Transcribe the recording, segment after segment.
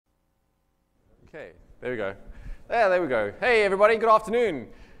Okay, there we go. There we go. Hey everybody, good afternoon.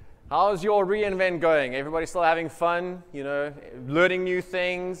 How's your reInvent going? Everybody still having fun, you know, learning new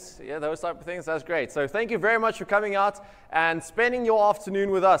things, yeah, those type of things? That's great. So thank you very much for coming out and spending your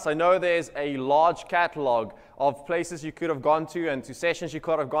afternoon with us. I know there's a large catalog of places you could have gone to and to sessions you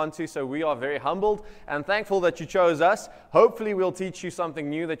could have gone to, so we are very humbled and thankful that you chose us. Hopefully we'll teach you something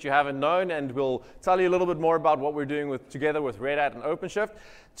new that you haven't known, and we'll tell you a little bit more about what we're doing together with Red Hat and OpenShift.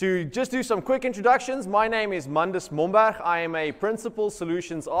 To just do some quick introductions, my name is Mandis Momberg. I am a Principal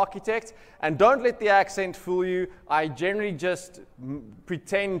Solutions Architect, and don't let the accent fool you. I generally just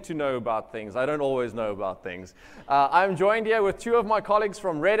pretend to know about things. I don't always know about things. I'm joined here with two of my colleagues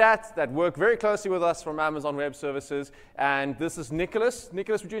from Red Hat that work very closely with us from Amazon Web Services, and this is Nicholas.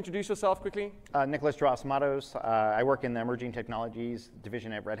 Nicholas, would you introduce yourself quickly? Nicholas Dross-Matos. I work in the Emerging Technologies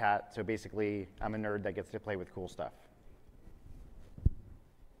division at Red Hat, so basically I'm a nerd that gets to play with cool stuff.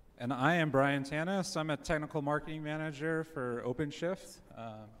 And I am Brian Tanis. I'm a technical marketing manager for OpenShift.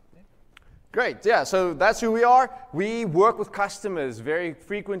 Great, yeah, so that's who we are. We work with customers very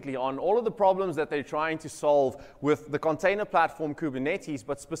frequently on all of the problems that they're trying to solve with the container platform Kubernetes,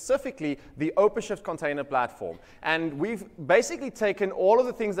 but specifically the OpenShift container platform. And we've basically taken all of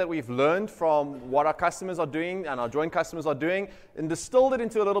the things that we've learned from what our customers are doing and our joint customers are doing and distilled it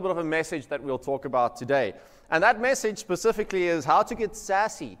into a little bit of a message that we'll talk about today. And that message specifically is how to get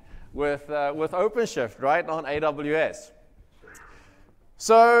sassy with OpenShift, right, on AWS.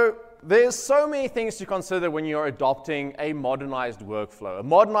 So there's so many things to consider when you're adopting a modernized workflow. A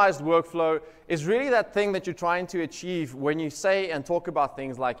modernized workflow is really that thing that you're trying to achieve when you say and talk about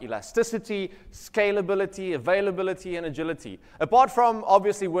things like elasticity, scalability, availability, and agility. Apart from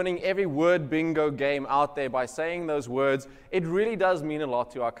obviously winning every word bingo game out there by saying those words, it really does mean a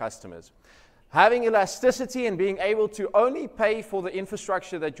lot to our customers. Having elasticity and being able to only pay for the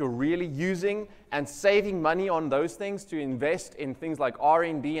infrastructure that you're really using and saving money on those things to invest in things like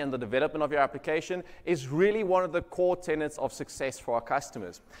R&D and the development of your application is really one of the core tenets of success for our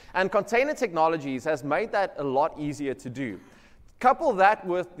customers. And Container Technologies has made that a lot easier to do. Couple that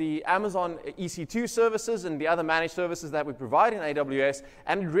with the Amazon EC2 services and the other managed services that we provide in AWS,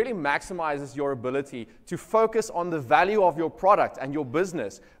 and it really maximizes your ability to focus on the value of your product and your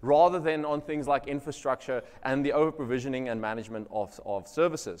business rather than on things like infrastructure and the over-provisioning and management of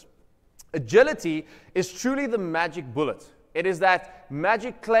services. Agility is truly the magic bullet. It is that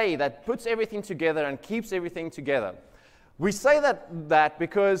magic clay that puts everything together and keeps everything together. We say that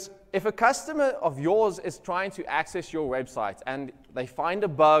because if a customer of yours is trying to access your website and they find a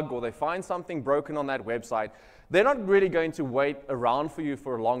bug or they find something broken on that website, they're not really going to wait around for you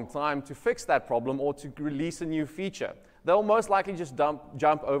for a long time to fix that problem or to release a new feature. They'll most likely just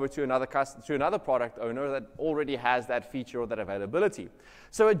jump over to another product owner that already has that feature or that availability.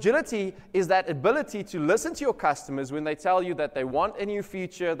 So agility is that ability to listen to your customers when they tell you that they want a new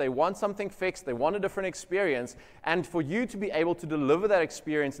feature, they want something fixed, they want a different experience, and for you to be able to deliver that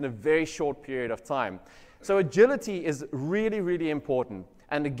experience in a very short period of time. So agility is really, really important.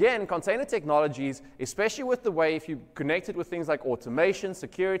 And again, Container Technologies, especially with the way if you connect it with things like automation,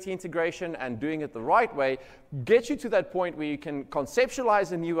 security integration, and doing it the right way, get you to that point where you can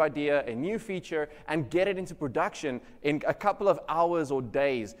conceptualize a new idea, a new feature, and get it into production in a couple of hours or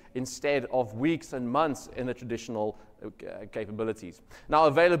days instead of weeks and months in the traditional capabilities. Now,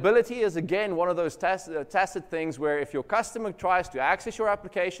 availability is again one of those tacit things where if your customer tries to access your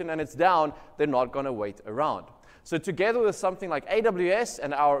application and it's down, they're not going to wait around. So together with something like AWS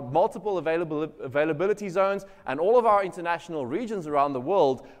and our multiple availability zones and all of our international regions around the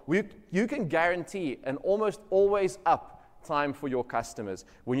world, you can guarantee an almost always up time for your customers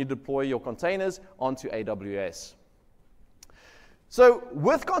when you deploy your containers onto AWS. So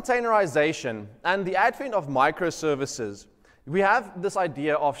with containerization and the advent of microservices, we have this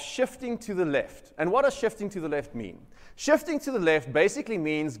idea of shifting to the left. And what does shifting to the left mean? Shifting to the left basically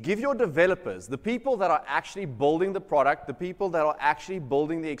means give your developers, the people that are actually building the product, the people that are actually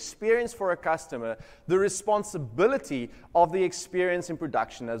building the experience for a customer, the responsibility of the experience in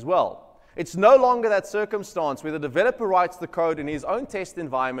production as well. It's no longer that circumstance where the developer writes the code in his own test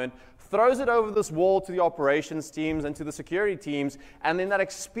environment, throws it over this wall to the operations teams and to the security teams, and then that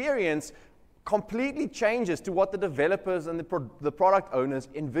experience completely changes to what the developers and the product owners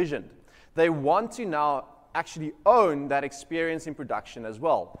envisioned. They want to now actually own that experience in production as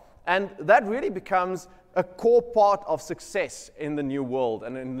well. And that really becomes a core part of success in the new world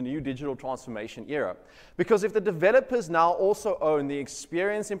and in the new digital transformation era. Because if the developers now also own the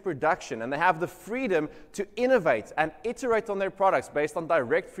experience in production and they have the freedom to innovate and iterate on their products based on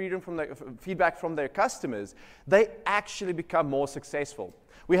direct feedback from their customers, they actually become more successful.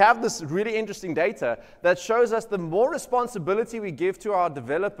 We have this really interesting data that shows us the more responsibility we give to our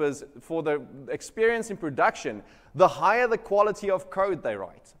developers for the experience in production, the higher the quality of code they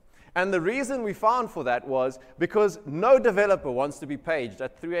write. And the reason we found for that was because no developer wants to be paged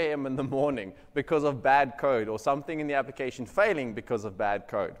at 3 a.m. in the morning because of bad code or something in the application failing because of bad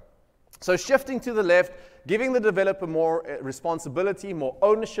code. So shifting to the left, giving the developer more responsibility, more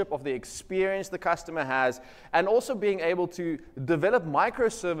ownership of the experience the customer has, and also being able to develop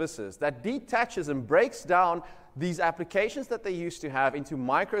microservices that detaches and breaks down these applications that they used to have into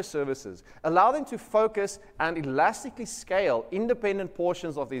microservices, allow them to focus and elastically scale independent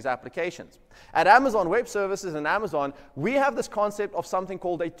portions of these applications. At Amazon Web Services and Amazon, we have this concept of something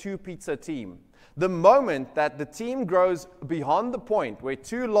called a two-pizza team. The moment that the team grows beyond the point where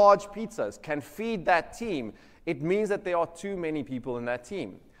 2 large pizzas can feed that team, it means that there are too many people in that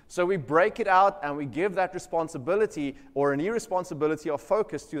team. So we break it out and we give that responsibility or an irresponsibility of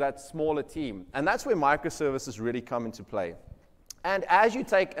focus to that smaller team. And that's where microservices really come into play. And as you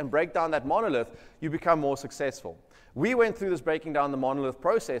take and break down that monolith, you become more successful. We went through this breaking down the monolith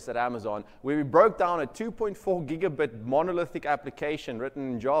process at Amazon, where we broke down a 2.4 gigabit monolithic application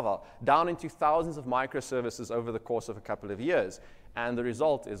written in Java down into thousands of microservices over the course of a couple of years. And the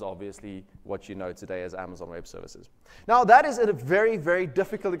result is obviously what you know today as Amazon Web Services. Now, that is a very, very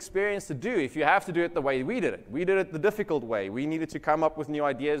difficult experience to do if you have to do it the way we did it. We did it the difficult way. We needed to come up with new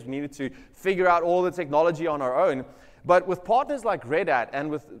ideas. We needed to figure out all the technology on our own. But with partners like Red Hat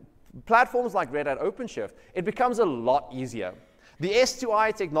and with platforms like Red Hat OpenShift, it becomes a lot easier. The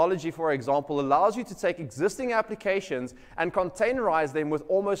S2I technology, for example, allows you to take existing applications and containerize them with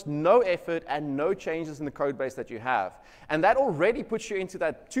almost no effort and no changes in the code base that you have. And that already puts you into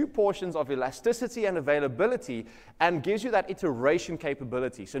that 2 portions of elasticity and availability and gives you that iteration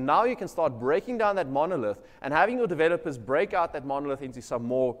capability. So now you can start breaking down that monolith and having your developers break out that monolith into some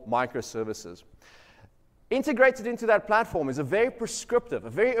more microservices. Integrated into that platform is a very prescriptive, a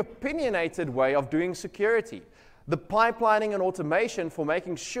very opinionated way of doing security. The pipelining and automation for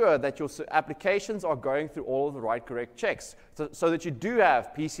making sure that your applications are going through all of the right correct checks so that you do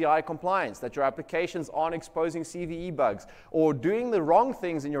have PCI compliance, that your applications aren't exposing CVE bugs or doing the wrong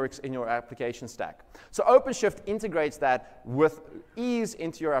things in your application stack. So OpenShift integrates that with ease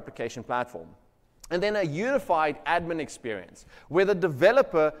into your application platform. And then a unified admin experience, where the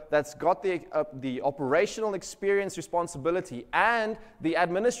developer that's got the operational experience responsibility and the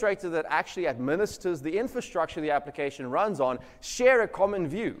administrator that actually administers the infrastructure the application runs on share a common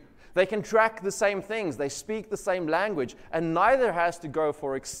view. They can track the same things, they speak the same language, and neither has to go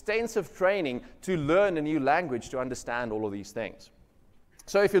for extensive training to learn a new language to understand all of these things.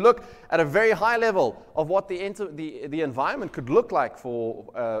 So if you look at a very high level of what the environment could look like for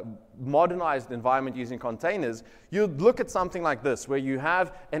a modernized environment using containers, you'd look at something like this, where you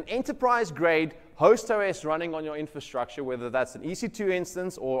have an enterprise-grade host OS running on your infrastructure, whether that's an EC2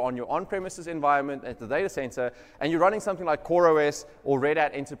 instance or on your on-premises environment at the data center, and you're running something like CoreOS or Red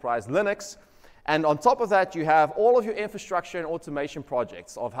Hat Enterprise Linux. And on top of that, you have all of your infrastructure and automation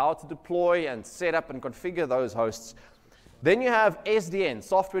projects of how to deploy and set up and configure those hosts. Then you have SDN,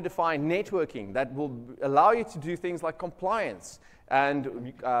 software-defined networking, that will allow you to do things like compliance.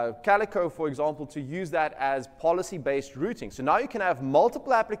 And Calico, for example, to use that as policy-based routing. So now you can have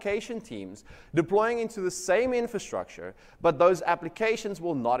multiple application teams deploying into the same infrastructure, but those applications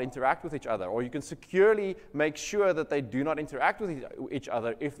will not interact with each other. Or you can securely make sure that they do not interact with each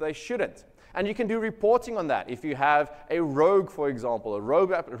other if they shouldn't. And you can do reporting on that. If you have a rogue, for example, a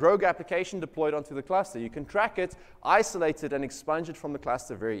rogue application deployed onto the cluster, you can track it, isolate it, and expunge it from the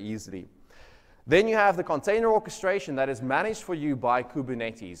cluster very easily. Then you have the container orchestration that is managed for you by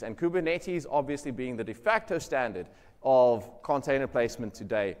Kubernetes, and Kubernetes obviously being the de facto standard of container placement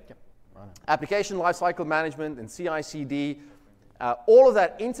today. Yep. Application lifecycle management and CI/CD, all of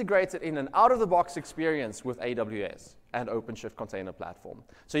that integrated in an out-of-the-box experience with AWS and OpenShift Container Platform.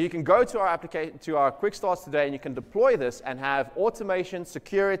 So you can go to our quick starts today and you can deploy this and have automation,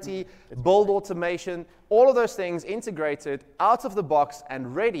 security, build automation, all of those things integrated out of the box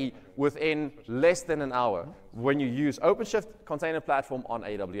and ready within less than an hour when you use OpenShift Container Platform on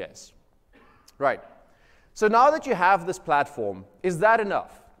AWS. Right. So now that you have this platform, is that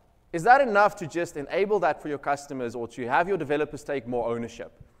enough? Is that enough to just enable that for your customers or to have your developers take more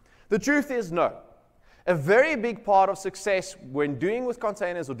ownership? The truth is no. A very big part of success when dealing with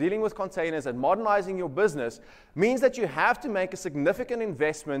containers and modernizing your business means that you have to make a significant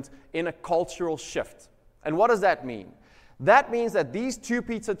investment in a cultural shift. And what does that mean? That means that these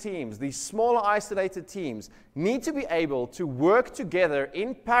two-pizza teams, these smaller isolated teams, need to be able to work together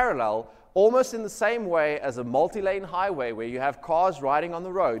in parallel almost in the same way as a multi-lane highway where you have cars riding on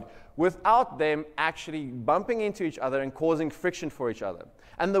the road without them actually bumping into each other and causing friction for each other.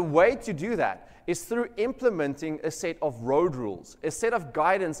 And the way to do that is through implementing a set of road rules, a set of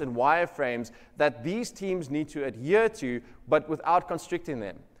guidance and wireframes that these teams need to adhere to, but without constricting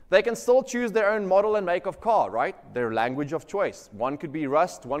them. They can still choose their own model and make of car, right? Their language of choice. One could be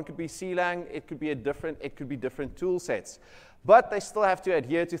Rust, one could be CLang, it could be different tool sets. But they still have to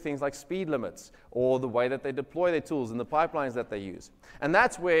adhere to things like speed limits or the way that they deploy their tools and the pipelines that they use. And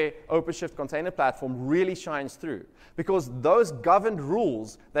that's where OpenShift Container Platform really shines through, because those governed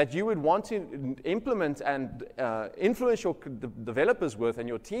rules that you would want to implement and influence your developers with and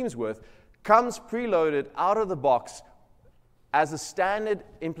your teams with comes preloaded out of the box as a standard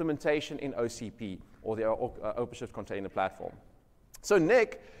implementation in OCP, or the OpenShift Container Platform. So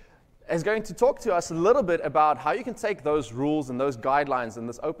Nick is going to talk to us a little bit about how you can take those rules and those guidelines in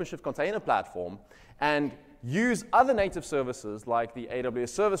this OpenShift Container Platform and use other native services like the AWS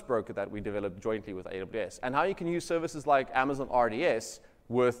Service Broker that we developed jointly with AWS, and how you can use services like Amazon RDS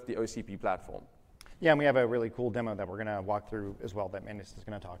with the OCP platform. Yeah, and we have a really cool demo that we're going to walk through as well that Magnus is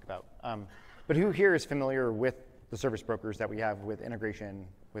going to talk about. But who here is familiar with the service brokers that we have with integration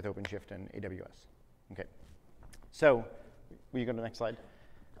with OpenShift and AWS? Okay. So, will you go to the next slide?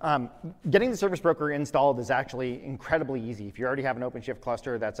 Getting the service broker installed is actually incredibly easy. If you already have an OpenShift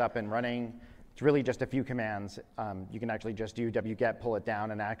cluster that's up and running, it's really just a few commands. You can actually just do wget, pull it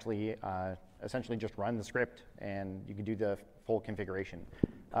down, and actually essentially just run the script, and you can do the full configuration.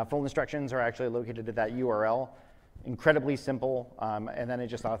 Full instructions are actually located at that URL. Incredibly simple, and then it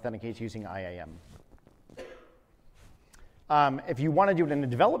just authenticates using IAM. If you want to do it in a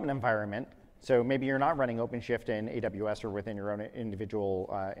development environment, so maybe you're not running OpenShift in AWS or within your own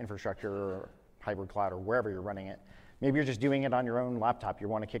individual infrastructure or hybrid cloud or wherever you're running it. Maybe you're just doing it on your own laptop. You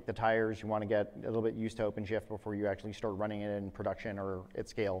want to kick the tires. You want to get a little bit used to OpenShift before you actually start running it in production or at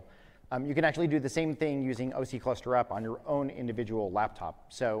scale. You can actually do the same thing using OC Cluster Up on your own individual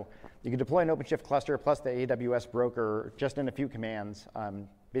laptop. So you can deploy an OpenShift cluster plus the AWS broker just in a few commands.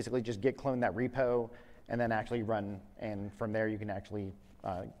 Basically just git clone that repo and then actually run. And from there you can actually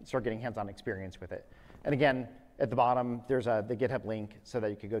start getting hands-on experience with it. And again, at the bottom, there's the GitHub link so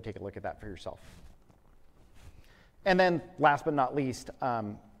that you could go take a look at that for yourself. And then last but not least,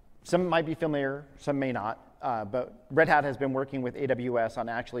 some might be familiar, some may not, but Red Hat has been working with AWS on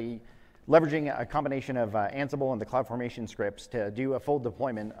actually leveraging a combination of Ansible and the CloudFormation scripts to do a full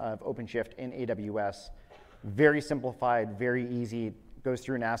deployment of OpenShift in AWS. Very simplified, very easy, goes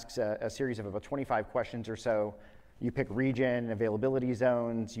through and asks a series of about 25 questions or so. You pick region, availability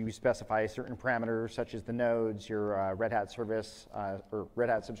zones, you specify certain parameters such as the nodes, your Red Hat service, or Red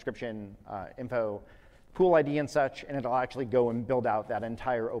Hat subscription info, pool ID and such, and it'll actually go and build out that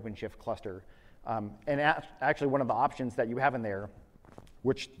entire OpenShift cluster. And actually one of the options that you have in there,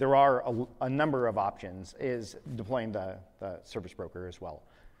 which there are a number of options, is deploying the service broker as well.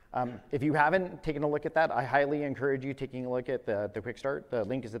 If you haven't taken a look at that, I highly encourage you taking a look at the quick start. The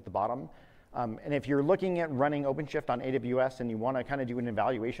link is at the bottom. And if you're looking at running OpenShift on AWS and you want to kind of do an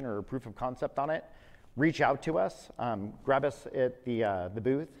evaluation or a proof of concept on it, reach out to us, grab us at the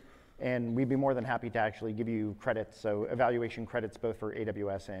booth, and we'd be more than happy to actually give you credits, so evaluation credits both for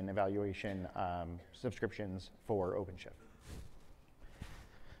AWS and evaluation subscriptions for OpenShift.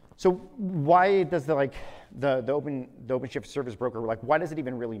 So why does the OpenShift service broker, why does it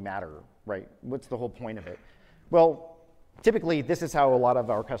even really matter, right? What's the whole point of it? Well, typically, this is how a lot of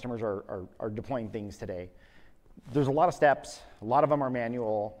our customers are deploying things today. There's a lot of steps. A lot of them are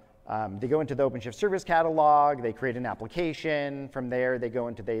manual. They go into the OpenShift Service Catalog. They create an application. From there, they go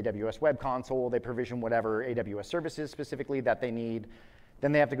into the AWS Web Console. They provision whatever AWS services specifically that they need.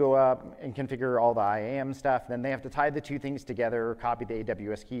 Then they have to go up and configure all the IAM stuff. Then they have to tie the two things together, copy the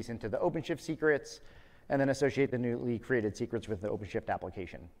AWS keys into the OpenShift secrets, and then associate the newly created secrets with the OpenShift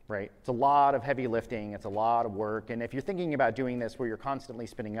application, right? It's a lot of heavy lifting. It's a lot of work. And if you're thinking about doing this where you're constantly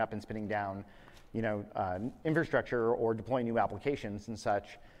spinning up and spinning down, infrastructure or deploying new applications and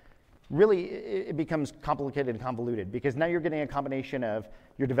such, really it becomes complicated and convoluted because now you're getting a combination of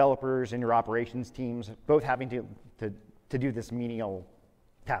your developers and your operations teams both having to do this menial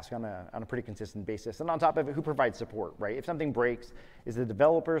task on a pretty consistent basis. And on top of it, who provides support, right? If something breaks, is the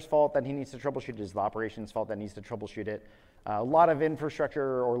developer's fault that he needs to troubleshoot it? Is the operations fault that needs to troubleshoot it? A lot of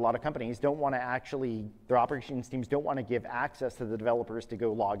infrastructure or a lot of companies don't want to actually, their operations teams don't want to give access to the developers to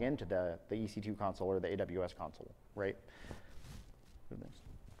go log into the EC2 console or the AWS console, right?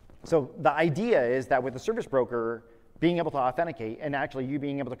 So the idea is that with the service broker, being able to authenticate and actually you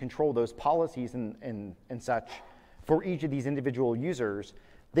being able to control those policies and such for each of these individual users,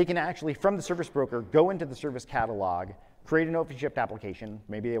 they can actually, from the service broker, go into the service catalog, create an OpenShift application.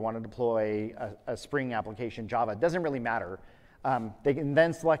 Maybe they want to deploy a Spring application, Java. It doesn't really matter. They can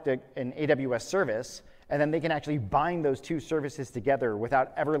then select an AWS service, and then they can actually bind those two services together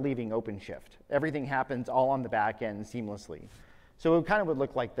without ever leaving OpenShift. Everything happens all on the back end seamlessly. So it kind of would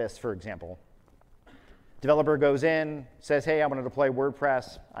look like this, for example. Developer goes in, says, hey, I want to deploy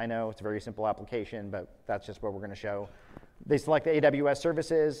WordPress. I know it's a very simple application, but that's just what we're going to show. They select the AWS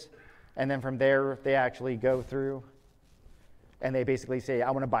services, and then from there, they actually go through, and they basically say,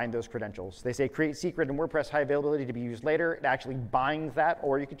 I want to bind those credentials. They say, create secret and WordPress high availability to be used later. It actually binds that,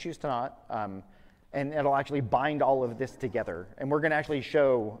 or you could choose to not. And it'll actually bind all of this together. And we're going to actually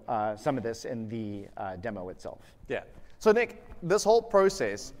show some of this in the demo itself. Yeah. So Nick, this whole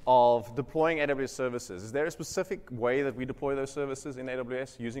process of deploying AWS services, is there a specific way that we deploy those services in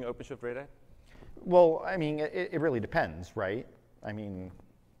AWS using OpenShift Red Hat? Well, I mean, it really depends, right? I mean,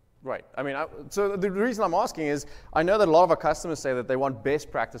 right. I mean, so the reason I'm asking is I know that a lot of our customers say that they want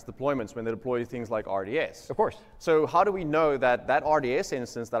best practice deployments when they deploy things like RDS. Of course. So how do we know that that RDS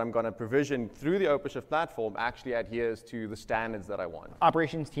instance that I'm going to provision through the OpenShift platform actually adheres to the standards that I want?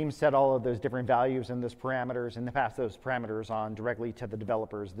 Operations teams set all of those different values and those parameters, and they pass those parameters on directly to the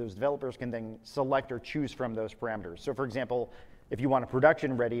developers. Those developers can then select or choose from those parameters. So for example, if you want a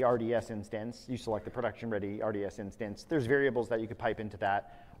production-ready RDS instance, you select the production-ready RDS instance. There's variables that you could pipe into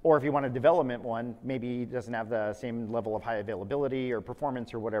that. Or if you want a development one, maybe it doesn't have the same level of high availability or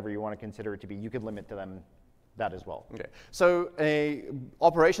performance or whatever you want to consider it to be, you could limit to them that as well. Okay. So an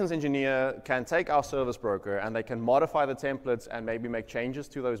operations engineer can take our service broker and they can modify the templates and maybe make changes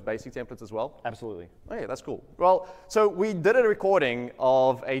to those basic templates as well? Absolutely. Okay, that's cool. Well, so we did a recording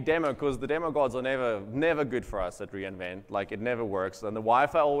of a demo because the demo gods are never good for us at reInvent. Like, it never works, and the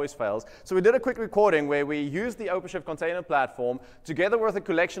Wi-Fi always fails. So we did a quick recording where we used the OpenShift container platform together with a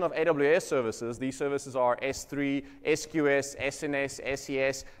collection of AWS services. These services are S3, SQS, SNS,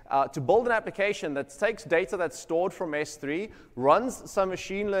 SES, to build an application that takes data that's stored from S3, runs some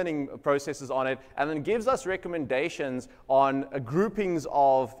machine learning processes on it, and then gives us recommendations on groupings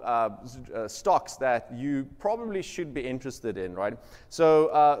of stocks that you probably should be interested in, right?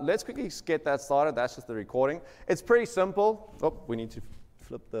 So let's quickly get that started. That's just the recording. It's pretty simple. Oh, we need to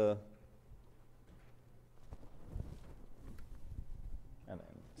flip the... And then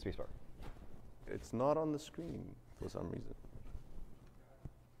spacebar. It's not on the screen for some reason.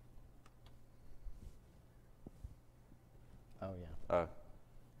 Oh, yeah. Oh.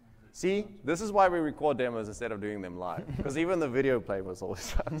 See, this is why we record demos instead of doing them live, because even the video play was always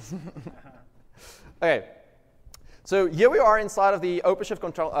fast. Okay, so here we are inside of the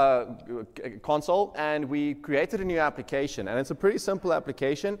OpenShift console, and we created a new application, and it's a pretty simple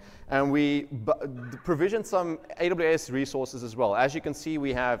application, and we provisioned some AWS resources as well. As you can see,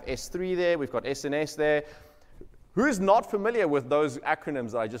 we have S3 there, we've got SNS there. Who is not familiar with those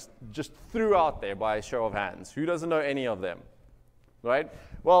acronyms that I just threw out there by a show of hands? Who doesn't know any of them? Right?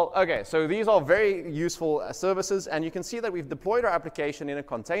 Well, okay, so these are very useful services, and you can see that we've deployed our application in a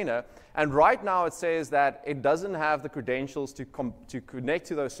container, and right now it says that it doesn't have the credentials to connect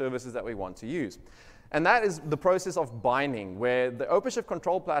to those services that we want to use. And that is the process of binding, where the OpenShift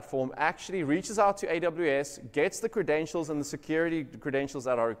control platform actually reaches out to AWS, gets the credentials and the security credentials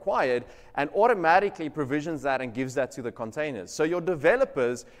that are required, and automatically provisions that and gives that to the containers. So your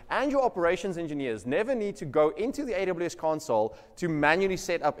developers and your operations engineers never need to go into the AWS console to manually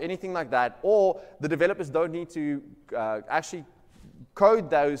set up anything like that, or the developers don't need to actually code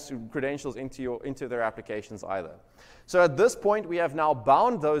those credentials into their applications either. So at this point, we have now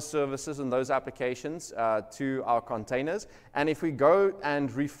bound those services and those applications to our containers. And if we go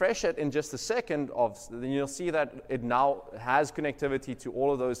and refresh it in just a second, then you'll see that it now has connectivity to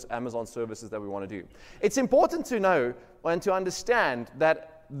all of those Amazon services that we want to do. It's important to know and to understand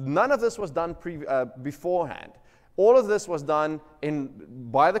that none of this was done beforehand. All of this was done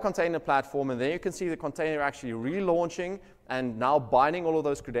by the container platform, and then you can see the container actually relaunching and now binding all of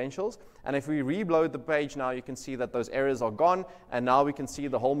those credentials. And if we reload the page now, you can see that those errors are gone, and now we can see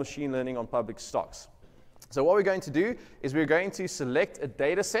the whole machine learning on public stocks. So what we're going to do is we're going to select a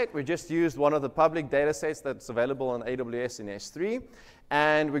data set. We just used one of the public data sets that's available on AWS in S3.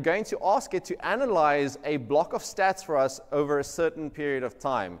 And we're going to ask it to analyze a block of stats for us over a certain period of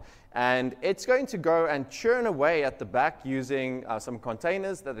time. And it's going to go and churn away at the back using some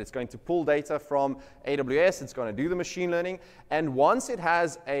containers that it's going to pull data from AWS. It's going to do the machine learning. And once it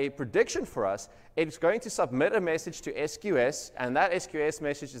has a prediction for us, it's going to submit a message to SQS. And that SQS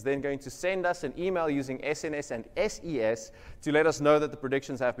message is then going to send us an email using SNS and SES to let us know that the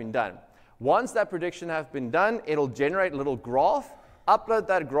predictions have been done. Once that prediction has been done, it'll generate a little graph. upload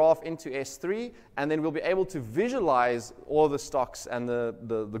that graph into S3, and then we'll be able to visualize all the stocks and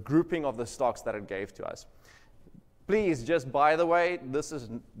the grouping of the stocks that it gave to us. Please, just by the way,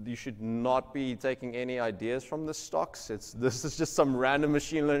 you should not be taking any ideas from the stocks. This is just some random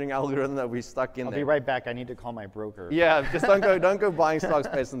machine learning algorithm that we stuck in there. I'll be right back. I need to call my broker. Yeah, just don't go buying stocks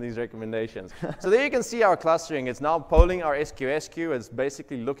based on these recommendations. So there you can see our clustering. It's now polling our SQSQ. It's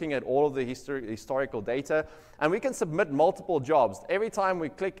basically looking at all of the historical data. And we can submit multiple jobs. Every time we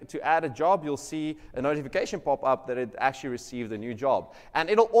click to add a job, you'll see a notification pop up that it actually received a new job. And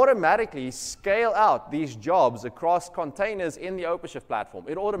it'll automatically scale out these jobs across containers in the OpenShift platform.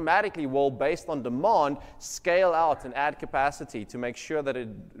 It automatically will, based on demand, scale out and add capacity to make sure that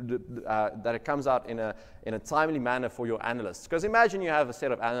it comes out in a timely manner for your analysts. Because imagine you have a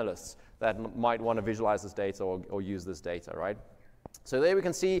set of analysts that might want to visualize this data or use this data, right? So there we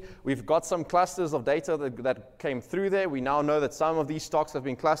can see we've got some clusters of data that came through there. We now know that some of these stocks have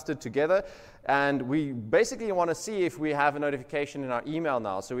been clustered together. And we basically want to see if we have a notification in our email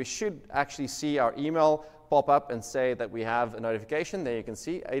now. So we should actually see our email pop up and say that we have a notification. There you can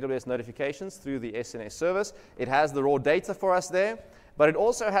see AWS notifications through the SNS service. It has the raw data for us there. But it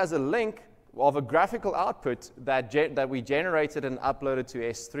also has a link of a graphical output that we generated and uploaded to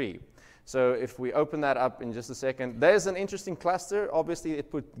S3. So if we open that up in just a second, there's an interesting cluster. Obviously, it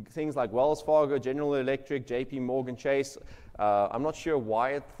put things like Wells Fargo, General Electric, JP Morgan Chase. I'm not sure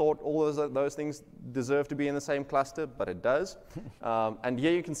why it thought all those things deserve to be in the same cluster, but it does. And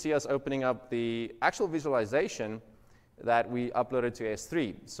here you can see us opening up the actual visualization that we uploaded to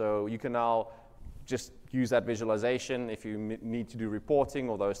S3. So you can now just use that visualization if you need to do reporting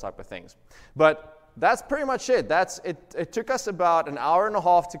or those type of things. But that's pretty much it. It took us about an hour and a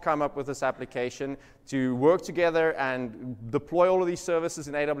half to come up with this application, to work together and deploy all of these services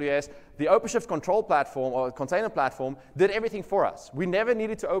in AWS. The OpenShift control platform or container platform did everything for us. We never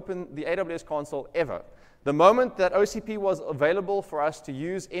needed to open the AWS console ever. The moment that OCP was available for us to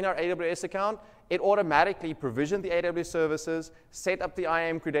use in our AWS account, it automatically provisioned the AWS services, set up the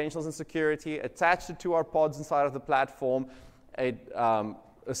IAM credentials and security, attached it to our pods inside of the platform. It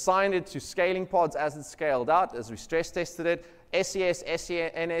assigned it to scaling pods as it scaled out, as we stress tested it. SES,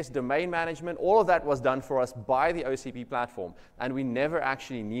 SENS, domain management, all of that was done for us by the OCP platform. And we never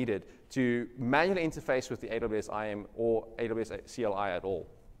actually needed to manually interface with the AWS IAM or AWS CLI at all.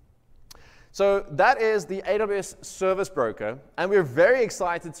 So that is the AWS Service Broker, and we're very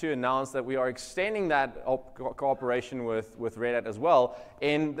excited to announce that we are extending that cooperation with Red Hat as well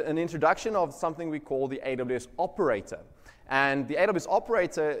in an introduction of something we call the AWS Operator. And the AWS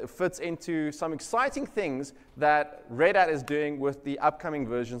Operator fits into some exciting things that Red Hat is doing with the upcoming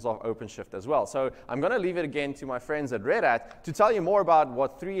versions of OpenShift as well. So I'm going to leave it again to my friends at Red Hat to tell you more about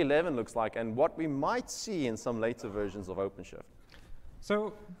what 3.11 looks like and what we might see in some later versions of OpenShift.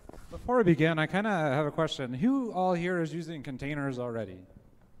 So before we begin, I kind of have a question. Who all here is using containers already?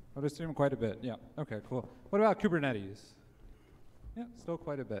 I would assume quite a bit. Yeah. OK, cool. What about Kubernetes? Yeah, still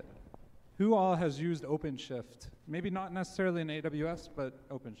quite a bit. Who all has used OpenShift? Maybe not necessarily in AWS, but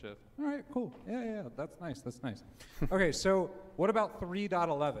OpenShift. All right, cool. Yeah, that's nice. That's nice. OK, so what about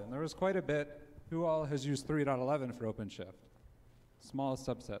 3.11? There was quite a bit. Who all has used 3.11 for OpenShift? Smallest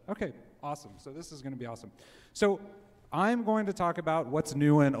subset. OK, awesome. So this is going to be awesome. So I'm going to talk about what's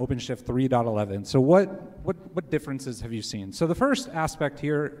new in OpenShift 3.11. So what differences have you seen? So the first aspect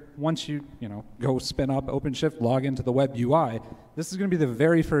here, once you go spin up OpenShift, log into the web UI, this is going to be the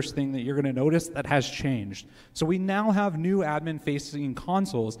very first thing that you're going to notice that has changed. So we now have new admin-facing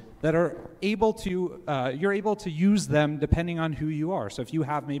consoles that are able to, you're able to use them depending on who you are. So if you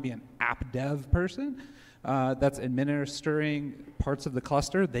have maybe an app dev person, that's administering parts of the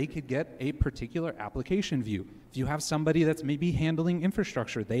cluster, they could get a particular application view. If you have somebody that's maybe handling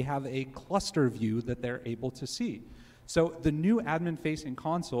infrastructure, they have a cluster view that they're able to see. So the new admin-facing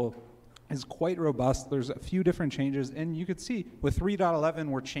console is quite robust. There's a few different changes, and you could see with 3.11,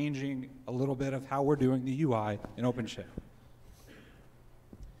 we're changing a little bit of how we're doing the UI in OpenShift.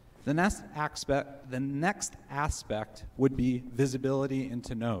 The next aspect would be visibility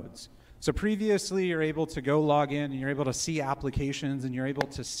into nodes. So previously, you're able to go log in, and you're able to see applications, and you're able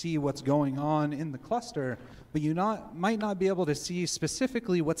to see what's going on in the cluster, but you might not be able to see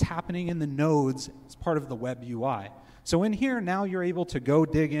specifically what's happening in the nodes as part of the web UI. So in here, now you're able to go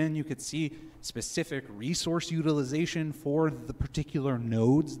dig in. You could see specific resource utilization for the particular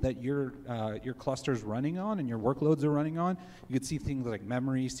nodes that your cluster's running on and your workloads are running on. You could see things like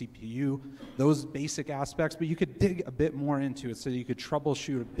memory, CPU, those basic aspects, but you could dig a bit more into it so you could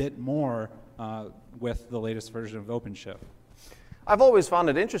troubleshoot a bit more with the latest version of OpenShift. I've always found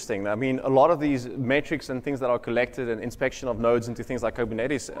it interesting. I mean, a lot of these metrics and things that are collected and inspection of nodes into things like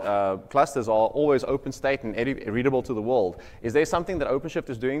Kubernetes clusters are always open state and readable to the world. Is there something that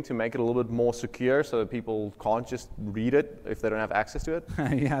OpenShift is doing to make it a little bit more secure so that people can't just read it if they don't have access to it?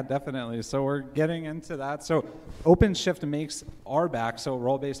 Yeah, definitely. So we're getting into that. So OpenShift makes RBAC, so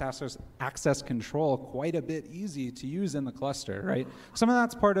role-based access control, quite a bit easy to use in the cluster, right? Some of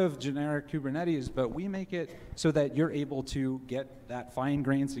that's part of generic Kubernetes, but we make it so that you're able to get that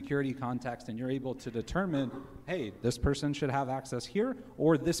fine-grained security context and you're able to determine, hey, this person should have access here,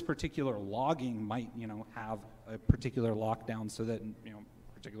 or this particular logging might, have a particular lockdown so that,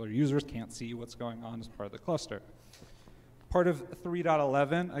 particular users can't see what's going on as part of the cluster. Part of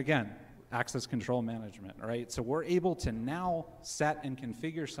 3.11, again, access control management, right? So we're able to now set and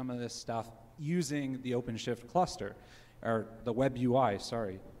configure some of this stuff using the OpenShift cluster, or the web UI,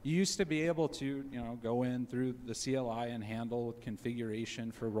 sorry. You used to be able to, go in through the CLI and handle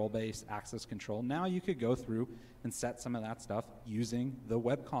configuration for role-based access control. Now you could go through and set some of that stuff using the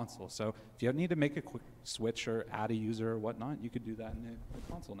web console. So if you need to make a quick switch or add a user or whatnot, you could do that in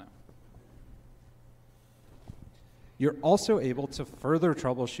the console now. You're also able to further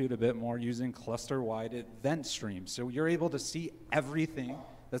troubleshoot a bit more using cluster-wide event streams. So you're able to see everything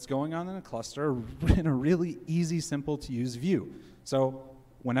that's going on in a cluster in a really easy, simple to use view. So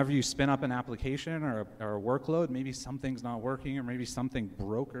whenever you spin up an application or a workload, maybe something's not working or maybe something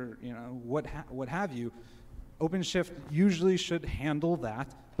broke or what have you, OpenShift usually should handle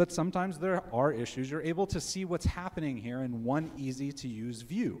that, but sometimes there are issues. You're able to see what's happening here in one easy to use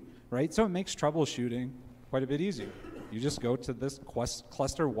view, right? So it makes troubleshooting quite a bit easier. You just go to this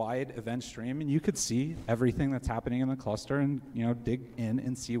cluster-wide event stream, and you could see everything that's happening in the cluster, and dig in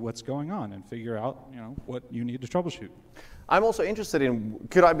and see what's going on, and figure out what you need to troubleshoot. I'm also interested in,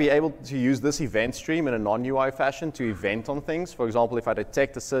 could I be able to use this event stream in a non-UI fashion to event on things? For example, if I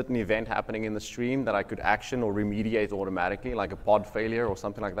detect a certain event happening in the stream that I could action or remediate automatically, like a pod failure or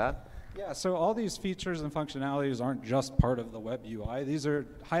something like that? Yeah, so all these features and functionalities aren't just part of the web UI. These are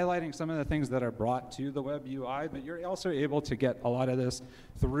highlighting some of the things that are brought to the web UI, but you're also able to get a lot of this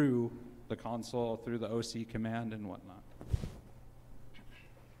through the console, through the OC command and whatnot.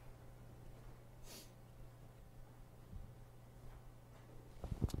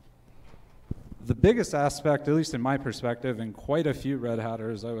 The biggest aspect, at least in my perspective, and quite a few Red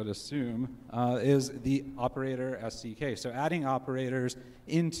Hatters, I would assume, is the operator SDK. So adding operators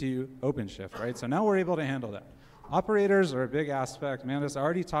into OpenShift, right? So now we're able to handle that. Operators are a big aspect. Mandis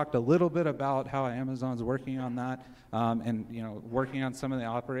already talked a little bit about how Amazon's working on that, and working on some of the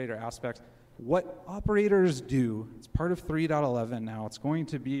operator aspects. What operators do, it's part of 3.11 now. It's going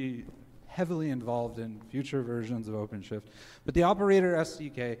to be heavily involved in future versions of OpenShift. But the operator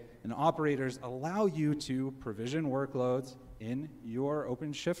SDK and operators allow you to provision workloads in your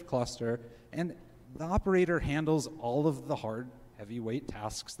OpenShift cluster, and the operator handles all of the hard, heavyweight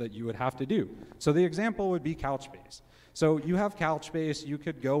tasks that you would have to do. So the example would be Couchbase. So you have Couchbase, you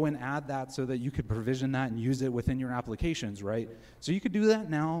could go and add that so that you could provision that and use it within your applications, right? So you could do that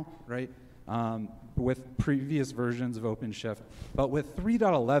now, right? With previous versions of OpenShift. But with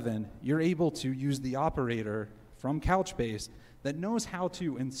 3.11, you're able to use the operator from Couchbase that knows how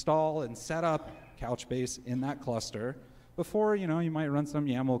to install and set up Couchbase in that cluster before, you might run some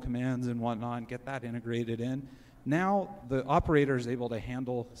YAML commands and whatnot and get that integrated in. Now the operator is able to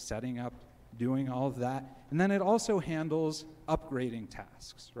handle setting up, doing all of that, and then it also handles upgrading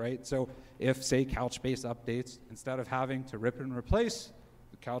tasks, right? So if, say, Couchbase updates, instead of having to rip and replace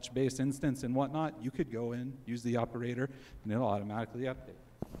Couchbase instance and whatnot, you could go in, use the operator, and it'll automatically update.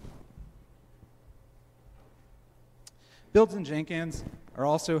 Builds in Jenkins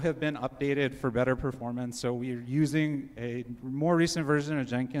also have been updated for better performance. So we're using a more recent version of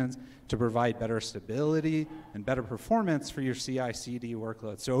Jenkins to provide better stability and better performance for your CI/CD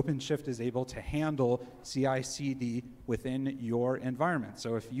workload. So OpenShift is able to handle CI/CD within your environment.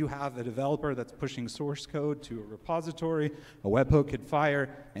 So if you have a developer that's pushing source code to a repository, a webhook could fire,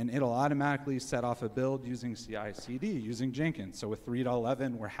 and it'll automatically set off a build using CI/CD, using Jenkins. So with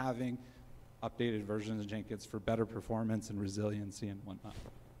 3.11, we're having updated versions of Jenkins for better performance and resiliency and whatnot.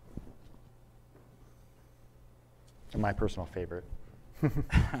 My personal favorite.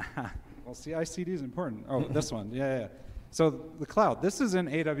 Well, CI/CD is important. Oh, this one, yeah. So the cloud, this is an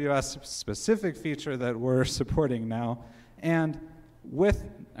AWS specific feature that we're supporting now. And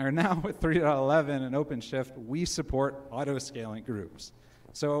now with 3.11 and OpenShift, we support auto-scaling groups.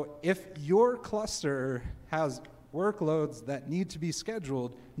 So if your cluster has workloads that need to be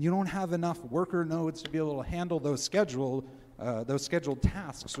scheduled, you don't have enough worker nodes to be able to handle those scheduled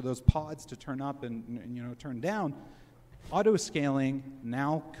tasks or those pods to turn up and turn down, auto-scaling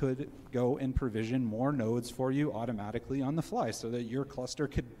now could go and provision more nodes for you automatically on the fly so that your cluster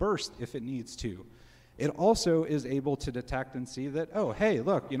could burst if it needs to. It also is able to detect and see that, oh, hey,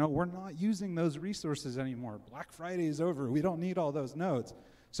 look, we're not using those resources anymore. Black Friday is over. We don't need all those nodes.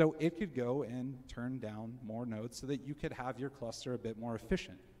 So it could go and turn down more nodes so that you could have your cluster a bit more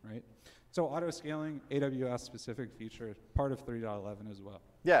efficient, right? So auto-scaling, AWS-specific feature, part of 3.11 as well.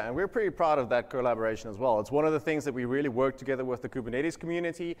 Yeah, and we're pretty proud of that collaboration as well. It's one of the things that we really work together with the Kubernetes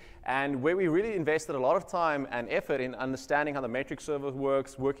community, and where we really invested a lot of time and effort in understanding how the metric server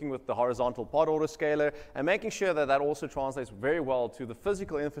works, working with the horizontal pod autoscaler, and making sure that that also translates very well to the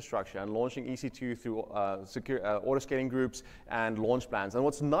physical infrastructure and launching EC2 through secure autoscaling groups and launch plans. And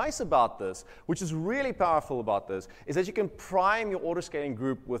what's nice about this, which is really powerful about this, is that you can prime your autoscaling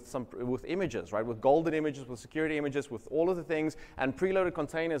group with images, right? With golden images, with security images, with all of the things, and preloaded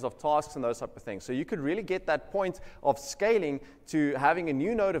containers of tasks and those type of things. So you could really get that point of scaling to having a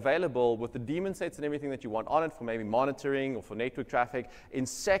new node available with the daemon sets and everything that you want on it for maybe monitoring or for network traffic in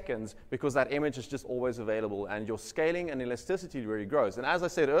seconds, because that image is just always available, and your scaling and elasticity really grows. And as I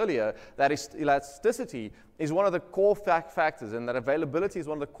said earlier, that elasticity is one of the core factors, and that availability is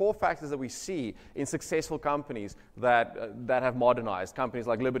one of the core factors that we see in successful companies that have modernized, companies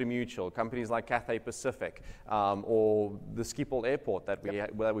like Liberty Mutual, companies like Cathay Pacific, or the Schiphol Airport that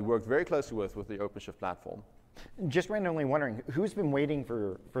we worked very closely with the OpenShift platform. Just randomly wondering, who's been waiting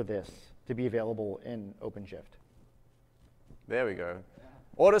for this to be available in OpenShift? There we go.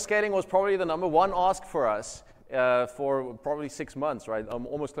 Autoscaling was probably the #1 ask for us for probably 6 months, right?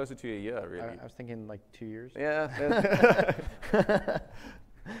 Almost closer to a year, really. I was thinking like 2 years. Yeah.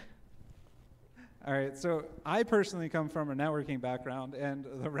 All right, so I personally come from a networking background, and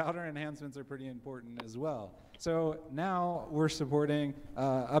the router enhancements are pretty important as well. So now we're supporting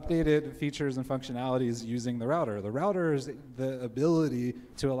updated features and functionalities using the router. The router is the ability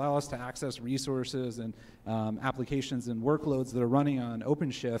to allow us to access resources and applications and workloads that are running on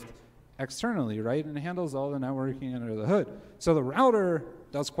OpenShift externally, right? And it handles all the networking under the hood. So the router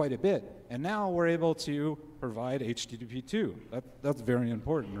does quite a bit. And now we're able to provide HTTP2. That's very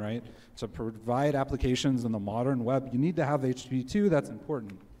important, right? To provide applications in the modern web, you need to have HTTP2. That's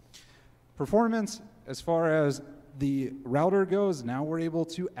important. Performance, as far as the router goes, now we're able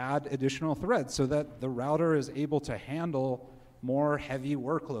to add additional threads so that the router is able to handle more heavy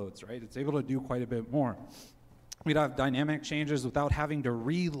workloads, right? It's able to do quite a bit more. We'd have dynamic changes without having to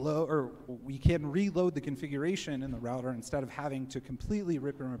reload, or we can reload the configuration in the router instead of having to completely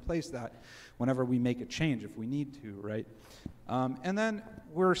rip and replace that whenever we make a change if we need to, right? And then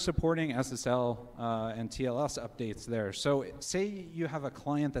we're supporting SSL and TLS updates there. So say you have a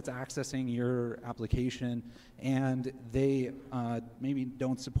client that's accessing your application and they maybe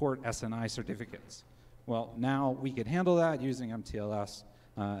don't support SNI certificates. Well, now we could handle that using MTLS,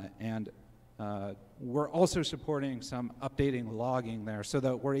 and we're also supporting some updating logging there so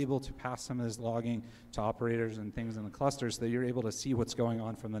that we're able to pass some of this logging to operators and things in the clusters so that you're able to see what's going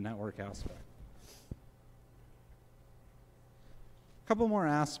on from the network aspect. A couple more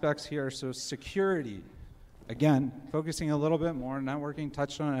aspects here. So security. Again, focusing a little bit more, networking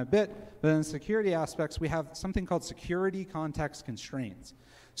touched on it a bit, but in security aspects, we have something called security context constraints.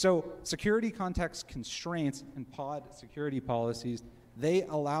 So security context constraints and pod security policies, they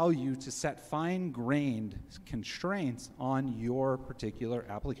allow you to set fine-grained constraints on your particular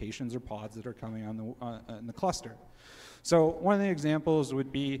applications or pods that are coming on in the cluster. So one of the examples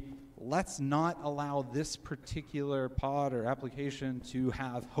would be, let's not allow this particular pod or application to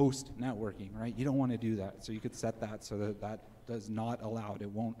have host networking, right? You don't want to do that. So you could set that so that that does not allow it.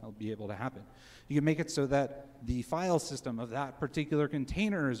 It won't be able to happen. You can make it so that the file system of that particular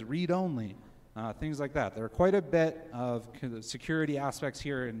container is read-only. Things like that. There are quite a bit of security aspects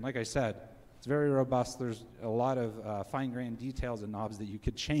here, and like I said, it's very robust. There's a lot of fine-grained details and knobs that you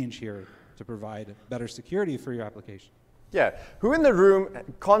could change here to provide better security for your application. Yeah, who in the room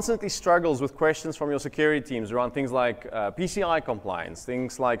constantly struggles with questions from your security teams around things like PCI compliance,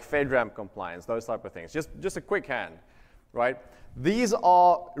 things like FedRAMP compliance, those type of things? Just a quick hand, right? These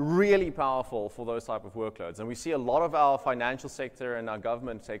are really powerful for those type of workloads, and we see a lot of our financial sector and our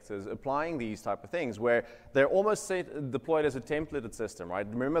government sectors applying these type of things where they're almost deployed as a templated system, right?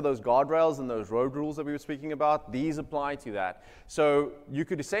 Remember those guardrails and those road rules that we were speaking about? These apply to that. So you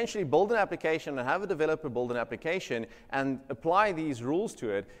could essentially build an application and have a developer build an application and apply these rules to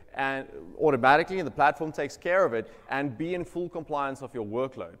it, and automatically the platform takes care of it and be in full compliance of your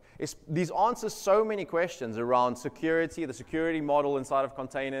workload. These answer so many questions around security, the security security model inside of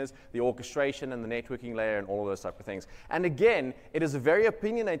containers, the orchestration and the networking layer and all of those type of things. And again, it is a very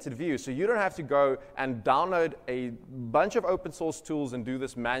opinionated view, so you don't have to go and download a bunch of open source tools and do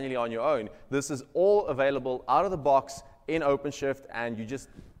this manually on your own. This is all available out of the box in OpenShift, and you just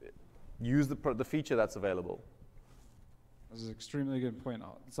use the feature that's available. This is an extremely good point.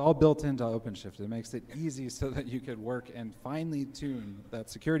 It's all built into OpenShift. It makes it easy so that you could work and finely tune that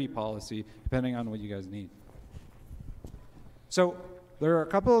security policy depending on what you guys need. So there are a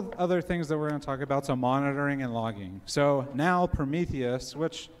couple of other things that we're going to talk about, so monitoring and logging. So now Prometheus,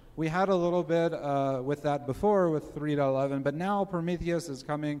 which we had a little bit with that before with 3.11, but now Prometheus is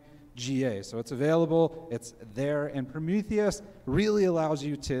coming GA. So it's available, it's there, and Prometheus really allows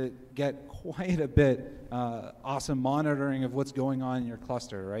you to get quite a bit awesome monitoring of what's going on in your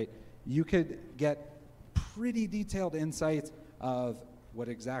cluster, right? You could get pretty detailed insights of what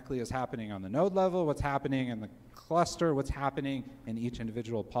exactly is happening on the node level, what's happening in the cluster, what's happening in each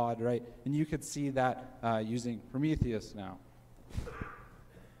individual pod, right? And you could see that using Prometheus now.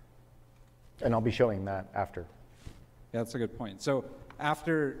 And I'll be showing that after. Yeah, that's a good point. So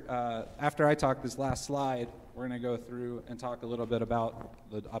after I talk this last slide, we're going to go through and talk a little bit about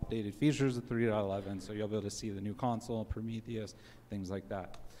the updated features of 3.11, so you'll be able to see the new console, Prometheus, things like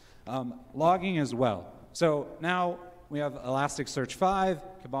that. Logging as well. So now we have Elasticsearch 5,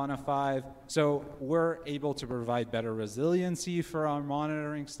 Kibana 5, so we're able to provide better resiliency for our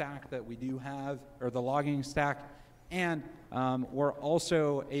monitoring stack that we do have, or the logging stack, and we're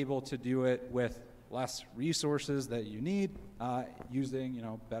also able to do it with less resources that you need, using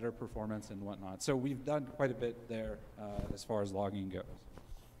better performance and whatnot. So we've done quite a bit there as far as logging goes.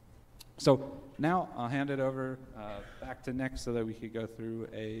 So now I'll hand it over back to Nick so that we could go through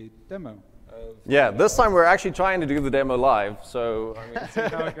a demo. Yeah, this time we're actually trying to do the demo live, so I mean, See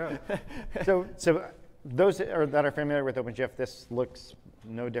how it goes. So those that are familiar with OpenShift, this looks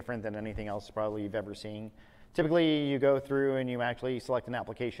no different than anything else probably you've ever seen. Typically, you go through and you actually select an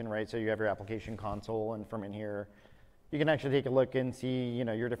application, right? So you have your application console, and from in here, you can actually take a look and see,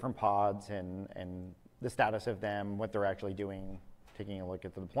 your different pods and the status of them, what they're actually doing, taking a look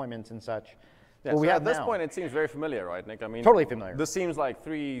at the deployments and such. yeah, so at this point, it seems very familiar, right, Nick? I mean, totally familiar. This seems like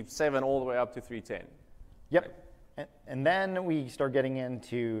 3.7 all the way up to 3.10. Yep. And then we start getting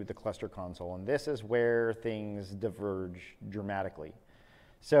into the cluster console, and this is where things diverge dramatically.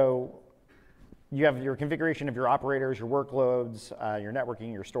 So you have your configuration of your operators, your workloads, your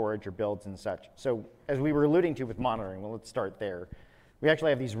networking, your storage, your builds, and such. So as we were alluding to with monitoring, well, let's start there. We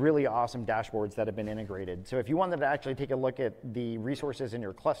actually have these really awesome dashboards that have been integrated. So if you wanted to actually take a look at the resources in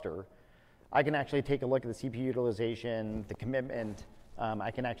your cluster, I can actually take a look at the CPU utilization, the commitment.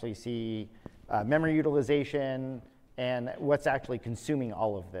 I can actually see memory utilization and what's actually consuming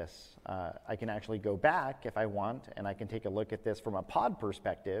all of this. I can actually go back if I want, and I can take a look at this from a pod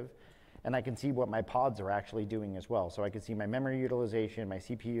perspective, and I can see what my pods are actually doing as well. So I can see my memory utilization, my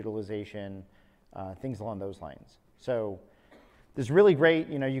CPU utilization, things along those lines. So this is really great.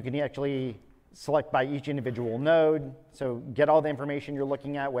 You can actually select by each individual node. So get all the information you're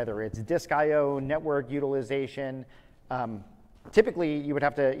looking at, whether it's disk I/O, network utilization. Typically, you would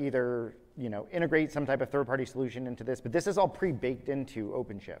have to either integrate some type of third-party solution into this, but this is all pre-baked into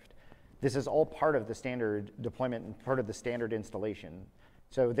OpenShift. This is all part of the standard deployment and part of the standard installation.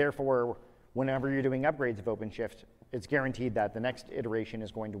 So therefore, whenever you're doing upgrades of OpenShift, it's guaranteed that the next iteration is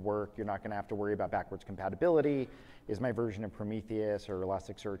going to work. You're not going to have to worry about backwards compatibility. Is my version of Prometheus or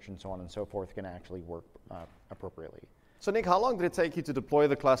Elasticsearch and so on and so forth going to actually work appropriately? So Nick, how long did it take you to deploy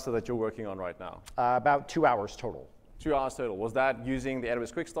the cluster that you're working on right now? About 2 hours total. 2 hours total. Was that using the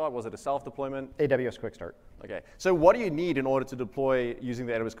AWS Quick Start? Was it a self-deployment? AWS Quick Start. Okay. So what do you need in order to deploy using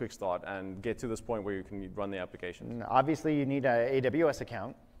the AWS Quick Start and get to this point where you can run the application? Obviously, you need an AWS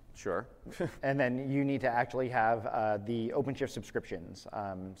account. Sure. And then you need to actually have the OpenShift subscriptions.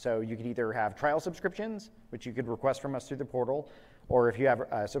 So you could either have trial subscriptions, which you could request from us through the portal, or if you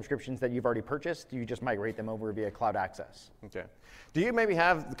have subscriptions that you've already purchased, you just migrate them over via cloud access. Okay. Do you maybe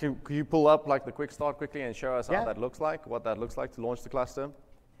have, can you pull up like the Quick Start quickly and show us how that looks like, what that looks like to launch the cluster?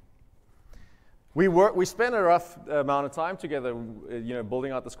 We spent a rough amount of time together,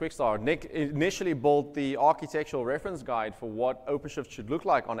 building out this Quick Start. Nick initially built the architectural reference guide for what OpenShift should look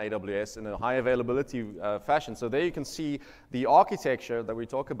like on AWS in a high availability fashion. So there you can see the architecture that we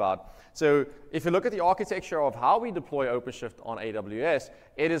talk about. So if you look at the architecture of how we deploy OpenShift on AWS,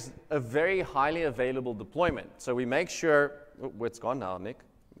 it is a very highly available deployment. So we make sure, it's gone now, Nick.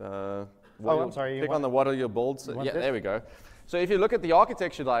 I'm sorry. Click on the what are your builds. Yeah, there we go. So if you look at the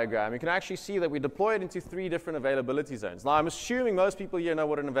architecture diagram, you can actually see that we deploy it into 3 different availability zones. Now, I'm assuming most people here know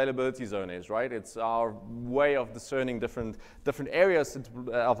what an availability zone is, right? It's our way of discerning different areas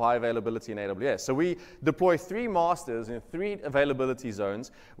of high availability in AWS. So we deploy 3 masters in 3 availability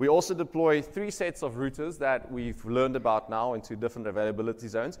zones. We also deploy 3 sets of routers that we've learned about now into different availability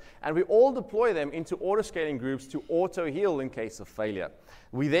zones. And we all deploy them into auto-scaling groups to auto-heal in case of failure.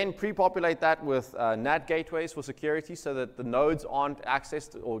 We then pre-populate that with NAT gateways for security so that the nodes aren't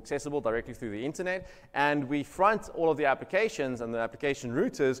accessed or accessible directly through the internet. And we front all of the applications and the application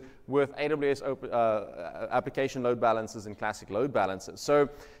routers with AWS application load balancers and classic load balancers. So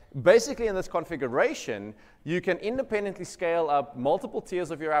basically in this configuration, you can independently scale up multiple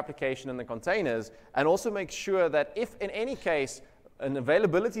tiers of your application in the containers and also make sure that if in any case an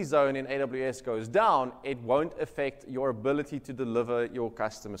availability zone in AWS goes down, it won't affect your ability to deliver your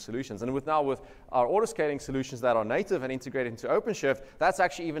customer solutions. And with our auto-scaling solutions that are native and integrated into OpenShift, that's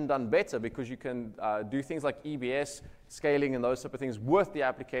actually even done better because you can do things like EBS scaling and those type of things with the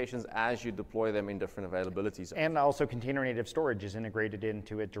applications as you deploy them in different availability zones. And also container native storage is integrated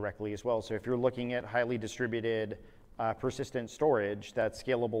into it directly as well. So if you're looking at highly distributed persistent storage that's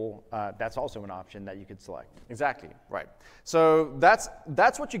scalable, that's also an option that you could select. Exactly, right. So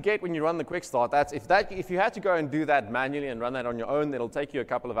that's what you get when you run the quick start. If you had to go and do that manually and run that on your own, it'll take you a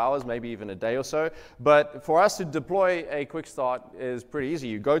couple of hours, maybe even a day or so. But for us to deploy a quick start is pretty easy.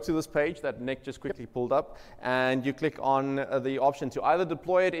 You go to this page that Nick just quickly pulled up, and you click on the option to either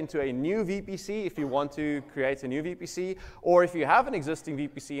deploy it into a new VPC if you want to create a new VPC, or if you have an existing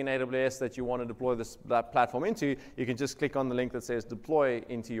VPC in AWS that you want to deploy that platform into, you can just click on the link that says deploy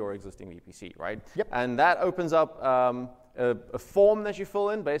into your existing VPC, right? Yep. And that opens up a form that you fill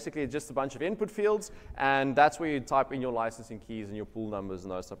in, basically just a bunch of input fields, and that's where you type in your licensing keys and your pool numbers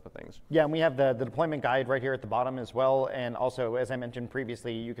and those type of things. Yeah, and we have the deployment guide right here at the bottom as well, and also, as I mentioned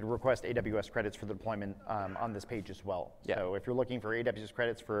previously, you could request AWS credits for the deployment on this page as well. Yeah. So if you're looking for AWS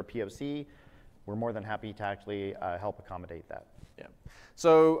credits for a POC, we're more than happy to actually help accommodate that. Yeah.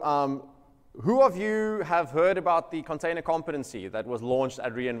 So who of you have heard about the container competency that was launched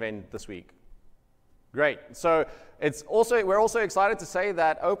at reInvent this week? Great. So we're also excited to say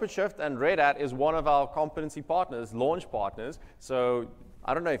that OpenShift and Red Hat is one of our competency partners, launch partners. So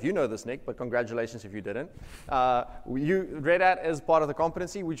I don't know if you know this, Nick, but congratulations if you didn't. Red Hat is part of the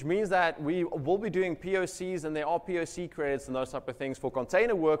competency, which means that we will be doing POCs, and there are POC credits and those type of things for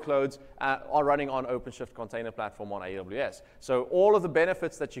container workloads are running on OpenShift Container Platform on AWS. So all of the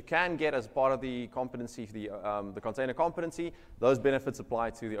benefits that you can get as part of the competency, the container competency, those benefits apply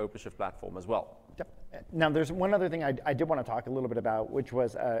to the OpenShift platform as well. Yep. Now, there's one other thing I did want to talk a little bit about, which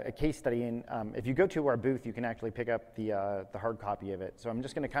was a case study. And if you go to our booth, you can actually pick up the hard copy of it. So I'm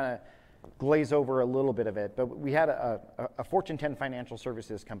just going to kind of glaze over a little bit of it. But we had a Fortune 10 financial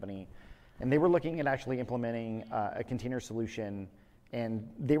services company, and they were looking at actually implementing a container solution. And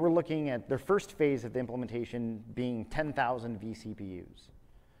they were looking at their first phase of the implementation being 10,000 vCPUs.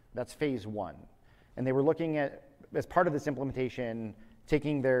 That's phase 1. And they were looking at, as part of this implementation,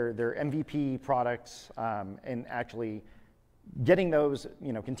 taking their MVP products and actually getting those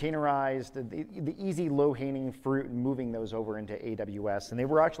containerized, the easy low-hanging fruit, and moving those over into AWS. And they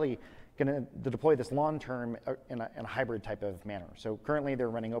were actually going to deploy this long-term in a hybrid type of manner. So currently they're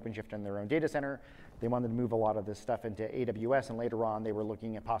running OpenShift in their own data center. They wanted to move a lot of this stuff into AWS, and later on they were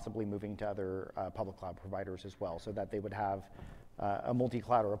looking at possibly moving to other public cloud providers as well, so that they would have a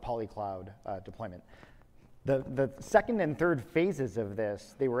multi-cloud or a poly-cloud deployment. The second and third phases of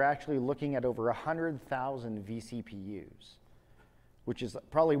this, they were actually looking at over 100,000 vCPUs, which is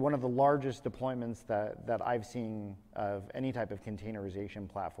probably one of the largest deployments that I've seen of any type of containerization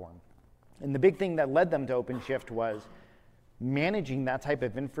platform. And the big thing that led them to OpenShift was managing that type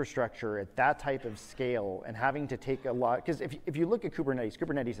of infrastructure at that type of scale and having to take a lot, because if you look at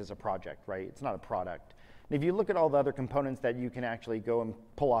Kubernetes is a project, right? It's not a product. If you look at all the other components that you can actually go and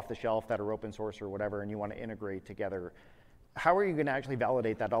pull off the shelf that are open source or whatever, and you want to integrate together, how are you going to actually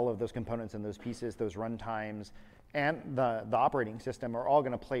validate that all of those components and those pieces, those runtimes, and the operating system are all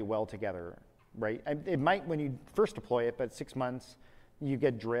going to play well together, right? It might when you first deploy it, but 6 months, you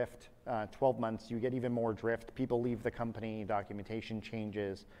get drift. 12 months, you get even more drift. People leave the company, documentation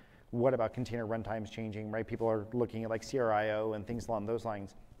changes. What about container runtimes changing, right? People are looking at like CRIO and things along those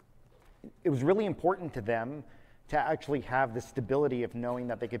lines. It was really important to them to actually have the stability of knowing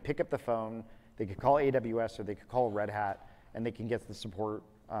that they could pick up the phone, they could call AWS or they could call Red Hat, and they can get the support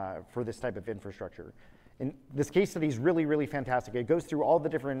for this type of infrastructure. And this case study is really, really fantastic. It goes through all the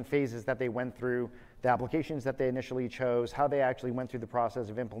different phases that they went through, the applications that they initially chose, how they actually went through the process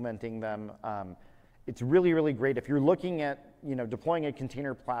of implementing them. It's really, really great. If you're looking at deploying a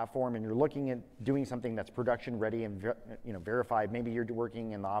container platform and you're looking at doing something that's production ready and verified, maybe you're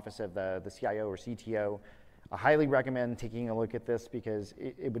working in the office of the CIO or CTO, I highly recommend taking a look at this because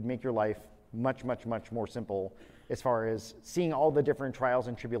it would make your life much, much, much more simple as far as seeing all the different trials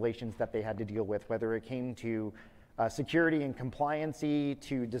and tribulations that they had to deal with, whether it came to security and compliancy,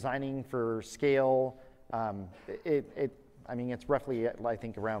 to designing for scale. I mean, it's roughly, I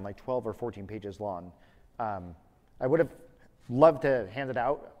think, around like 12 or 14 pages long. I would have loved to hand it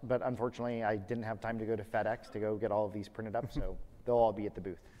out, but unfortunately, I didn't have time to go to FedEx to go get all of these printed up, so they'll all be at the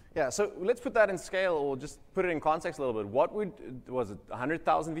booth. Yeah, so let's put that in scale, or just put it in context a little bit. What was it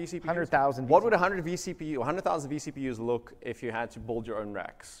 100,000 vCPUs? 100,000. What would 100,000 vCPUs look if you had to build your own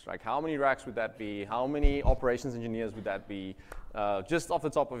racks? Like, how many racks would that be? How many operations engineers would that be? Just off the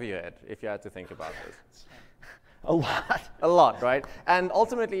top of your head, if you had to think about this. A lot. A lot, right? And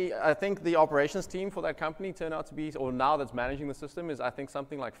ultimately, I think the operations team for that company turned out to be, or now that's managing the system, is I think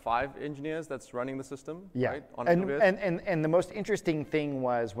something like 5 engineers that's running the system, right? On And the most interesting thing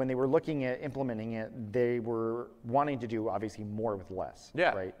was when they were looking at implementing it, they were wanting to do obviously more with less.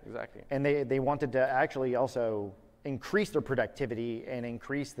 Yeah, right? Exactly. And they wanted to actually also increase their productivity and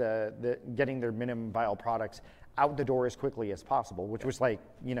increase the getting their minimum viable products out the door as quickly as possible, which was like,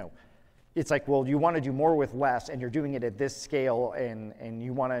 it's like, well, you want to do more with less, and you're doing it at this scale, and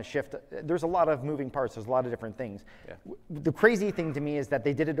you want to shift. There's a lot of moving parts. There's a lot of different things. Yeah. The crazy thing to me is that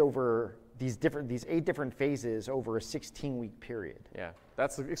they did it over these 8 different phases over a 16-week period. Yeah,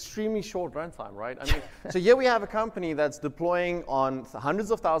 that's an extremely short runtime, right? I mean, so here we have a company that's deploying on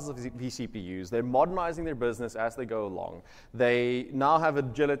hundreds of thousands of vCPUs. They're modernizing their business as they go along. They now have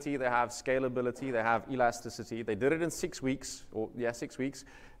agility, they have scalability, they have elasticity. They did it in 6 weeks, 6 weeks.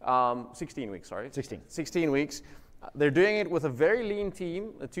 16 weeks, sorry. 16 weeks. They're doing it with a very lean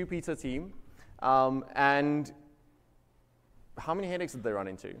team, a 2-pizza team. And how many headaches did they run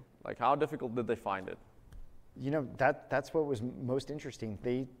into? Like, how difficult did they find it? That's what was most interesting.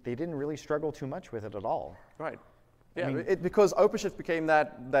 They didn't really struggle too much with it at all. Right. Yeah, because OpenShift became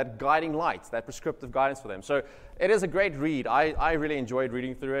that guiding light, that prescriptive guidance for them. So it is a great read. I really enjoyed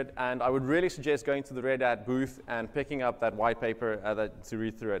reading through it, and I would really suggest going to the Red Hat booth and picking up that white paper to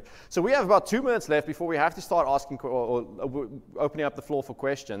read through it. So we have about 2 minutes left before we have to start asking or opening up the floor for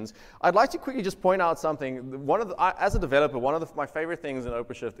questions. I'd like to quickly just point out something. As a developer, one of my favorite things in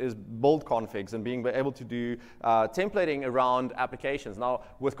OpenShift is build configs and being able to do templating around applications. Now,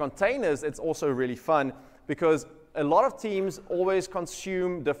 with containers, it's also really fun because a lot of teams always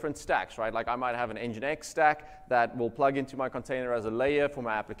consume different stacks, right? Like I might have an Nginx stack that will plug into my container as a layer for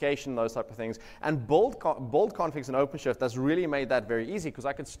my application, those type of things. And build configs in OpenShift has really made that very easy because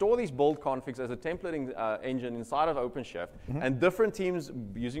I could store these build configs as a templating engine inside of OpenShift, and different teams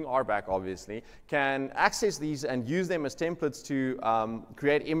using RBAC obviously can access these and use them as templates to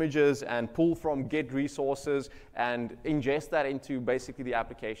create images and pull from Git resources and ingest that into basically the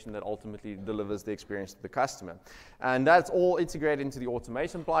application that ultimately delivers the experience to the customer. And that's all integrated into the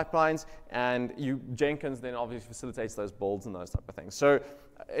automation pipelines, and Jenkins then obviously facilitates those builds and those type of things. So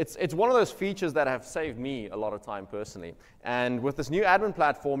it's one of those features that have saved me a lot of time personally. And with this new admin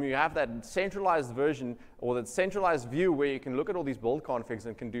platform, you have that centralized version or that centralized view where you can look at all these build configs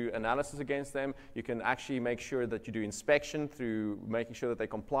and can do analysis against them. You can actually make sure that you do inspection through making sure that they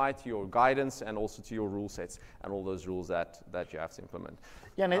comply to your guidance and also to your rule sets and all those rules that you have to implement.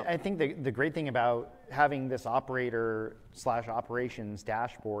 Yeah, and I think the great thing about having this operator/operations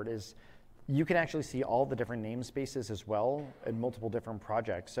dashboard is you can actually see all the different namespaces as well in multiple different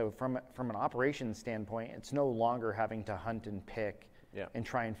projects. So from an operations standpoint, it's no longer having to hunt and pick and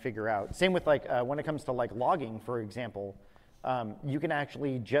try and figure out. Same with like when it comes to like logging, for example, you can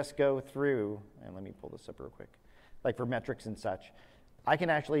actually just go through, and let me pull this up real quick, like for metrics and such. I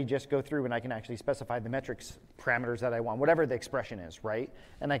can actually just go through and I can actually specify the metrics parameters that I want, whatever the expression is, right?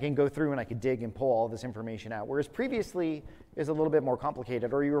 And I can go through and I can dig and pull all this information out. Whereas previously is a little bit more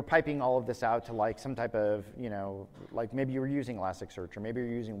complicated, or you were piping all of this out to like some type of, like maybe you were using Elasticsearch or maybe you're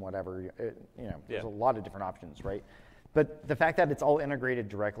using whatever, there's a lot of different options, right? But the fact that it's all integrated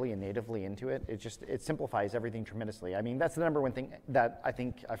directly and natively into it, it simplifies everything tremendously. I mean, that's the number one thing that I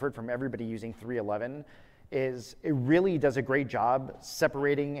think I've heard from everybody using 3.11 is it really does a great job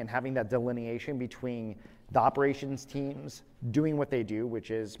separating and having that delineation between the operations teams doing what they do,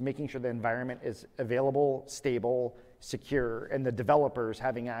 which is making sure the environment is available, stable, secure, and the developers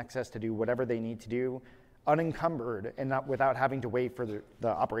having access to do whatever they need to do unencumbered and not without having to wait for the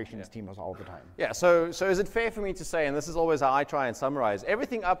operations team all the time. Yeah, so is it fair for me to say, and this is always how I try and summarize,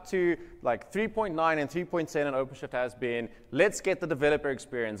 everything up to like 3.9 and 3.7 OpenShift has been, let's get the developer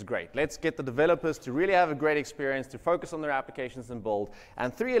experience great. Let's get the developers to really have a great experience, to focus on their applications and build.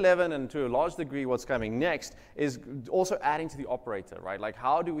 And 3.11, and to a large degree what's coming next, is also adding to the operator, right? Like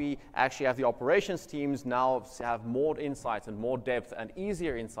how do we actually have the operations teams now have more insights and more depth and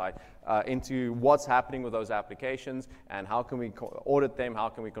easier insight into what's happening with those applications, and how can we audit them, how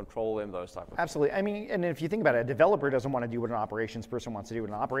can we control them, those type of things. Absolutely. I mean, and if you think about it, a developer doesn't want to do what an operations person wants to do,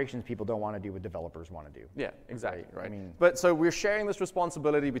 and operations people don't want to do what developers want to do. Yeah, exactly, right. I mean, but so we're sharing this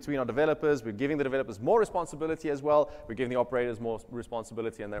responsibility between our developers, we're giving the developers more responsibility as well, we're giving the operators more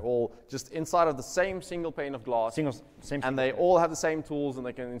responsibility, and they're all just inside of the same single pane of glass, and they all have the same tools, and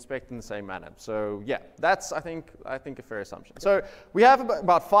they can inspect in the same manner. So yeah, that's, I think a fair assumption. So we have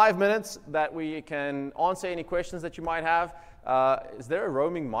about 5 minutes that we can answer any questions that you might have. Is there a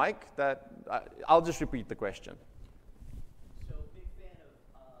roaming mic that, I'll just repeat the question. So big fan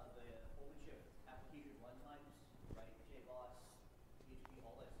of the OpenShift application runtimes, right? JBoss, PHP,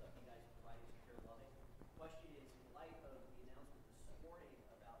 all that stuff you guys provide is secure loving. Question is, in light of the announcement this morning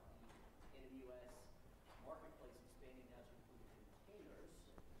about the AWS marketplace expanding now to include containers,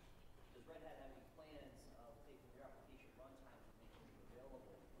 does Red Hat have any plans of taking their application runtimes and making them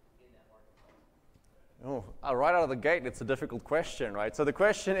available in that marketplace? Oh, right out of the gate, it's a difficult question, right? So the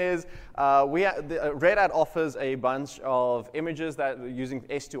question is, Red Hat offers a bunch of images that using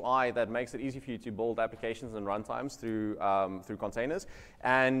S2I that makes it easy for you to build applications and runtimes through containers.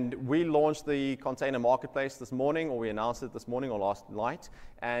 And we launched the container marketplace this morning, or we announced it this morning or last night.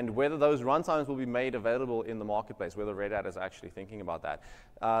 And whether those runtimes will be made available in the marketplace, whether Red Hat is actually thinking about that.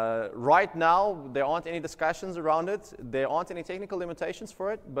 Right now, there aren't any discussions around it. There aren't any technical limitations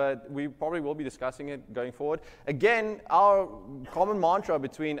for it, but we probably will be discussing it going forward. Again, our common mantra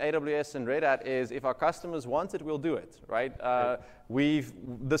between AWS and Red Hat is if our customers want it, we'll do it, right?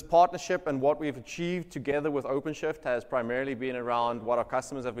 This partnership and what we've achieved together with OpenShift has primarily been around what our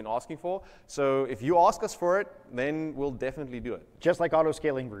customers have been asking for. So if you ask us for it, then we'll definitely do it. Just like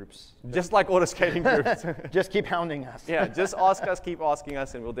auto-scaling groups. Just like auto-scaling groups. Just keep hounding us. Yeah, just ask us, keep asking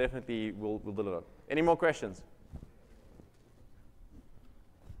us, and we'll definitely we'll deliver. Any more questions?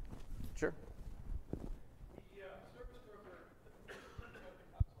 Sure. The service broker has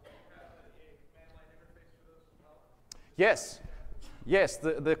a man-line interface for those as well? Yes. Yes,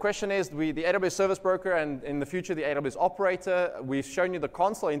 the question is the AWS Service Broker and in the future the AWS Operator. We've shown you the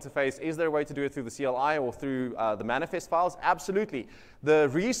console interface. Is there a way to do it through the CLI or through the manifest files? Absolutely. The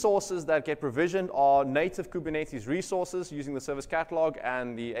resources that get provisioned are native Kubernetes resources using the service catalog,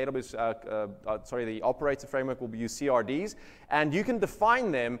 and the the operator framework will be use CRDs. And you can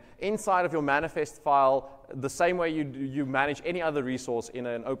define them inside of your manifest file the same way you manage any other resource in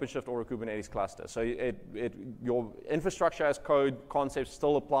an OpenShift or a Kubernetes cluster. So your infrastructure as code concepts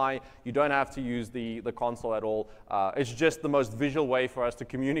still apply. You don't have to use the console at all. It's just the most visual way for us to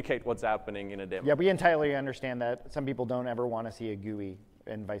communicate what's happening in a demo. Yeah, we entirely understand that some people don't ever want to see a GUI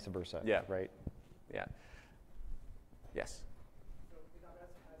and vice versa. Yeah. Right. Yeah. Yes. So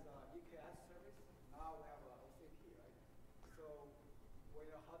AWS has a EKS service. Now we have a OCP, right? So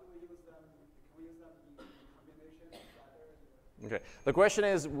how do we use them? Can we use them in combination together? Okay. The question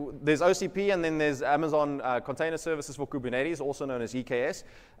is, there's OCP and then there's Amazon Container Services for Kubernetes, also known as EKS.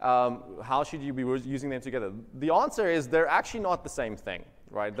 How should you be using them together? The answer is they're actually not the same thing,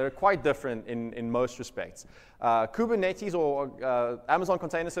 right? They're quite different in most respects. Kubernetes or Amazon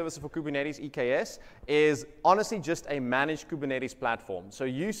Container Services for Kubernetes, EKS, is honestly just a managed Kubernetes platform. So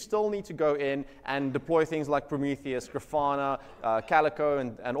you still need to go in and deploy things like Prometheus, Grafana, Calico,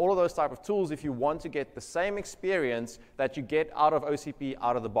 and all of those type of tools if you want to get the same experience that you get out of OCP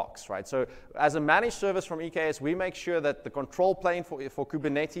out of the box, right? So as a managed service from EKS, we make sure that the control plane for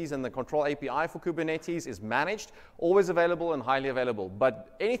Kubernetes and the control API for Kubernetes is managed, always available and highly available.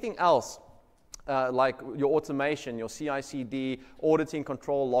 But anything else, like your automation, your CI/CD, auditing,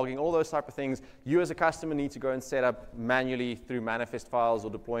 control, logging, all those type of things, you as a customer need to go and set up manually through manifest files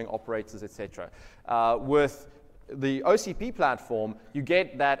or deploying operators, etc. With the OCP platform, you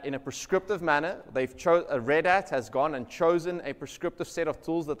get that in a prescriptive manner. Red Hat has gone and chosen a prescriptive set of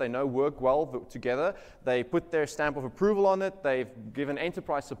tools that they know work well together. They put their stamp of approval on it. They've given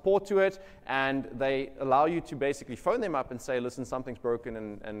enterprise support to it, and they allow you to basically phone them up and say, listen, something's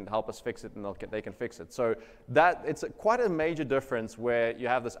broken, and help us fix it, and they can fix it. So it's quite a major difference where you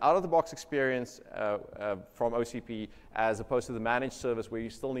have this out-of-the-box experience from OCP as opposed to the managed service where you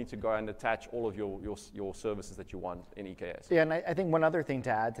still need to go and attach all of your services that you want in EKS. Yeah, and I think one other thing to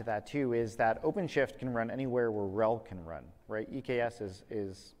add to that too is that OpenShift can run anywhere where RHEL can run, right? EKS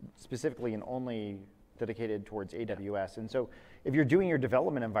is specifically and only dedicated towards AWS. And so if you're doing your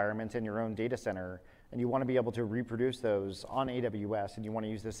development environments in your own data center and you want to be able to reproduce those on AWS and you want to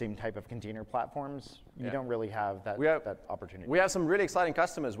use the same type of container platforms, you don't really have that, that opportunity. We have some really exciting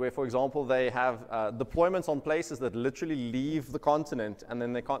customers where, for example, they have deployments on places that literally leave the continent and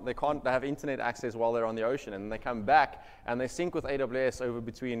then they have internet access while they're on the ocean, and they come back and they sync with AWS over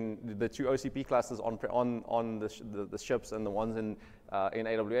between the two OCP clusters on the ships and the ones in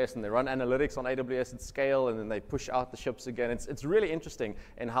AWS, and they run analytics on AWS at scale, and then they push out the ships again. It's really interesting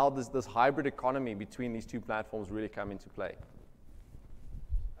in how this hybrid economy between these two platforms really come into play. Good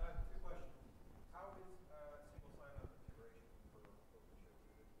question. How is single sign-on integration for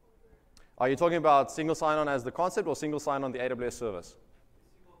OpenShift? Are you talking about single sign-on as the concept or single sign-on the AWS service?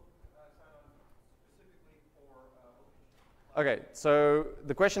 Single sign-on specifically for OpenShift. Okay, so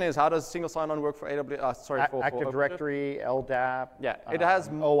the question is, how does single sign-on work for AWS? For Active OpenShift? Directory, LDAP. Yeah, it has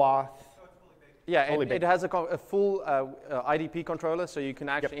OAuth. Yeah, fully it has a full IDP controller, so you can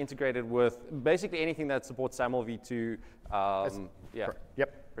actually integrate it with basically anything that supports SAML v2. Yeah,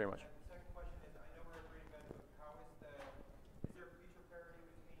 Yep. pretty much. The second question is, I know we're agreeing that, but how is there feature parity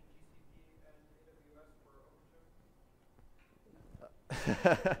between GCP and AWS for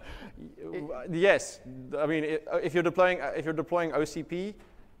OpenShift? Yes, I mean if you're deploying OCP,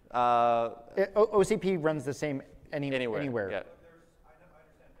 OCP runs the same anywhere. Yeah. I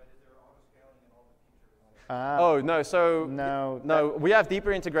understand, but is there auto-scaling and all the features? Oh no, so No, we have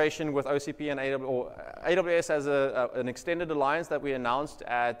deeper integration with OCP and AWS. Or AWS has an extended alliance that we announced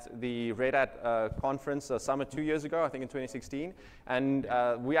at the Red Hat conference summit 2 years ago, I think in 2016, and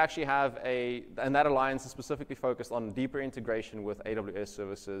we actually have and that alliance is specifically focused on deeper integration with AWS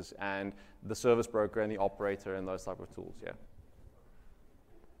services and the service broker and the operator and those type of tools. Yeah.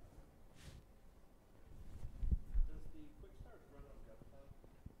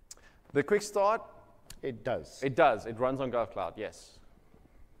 The quick start. it does. It does. It runs on GovCloud, yes.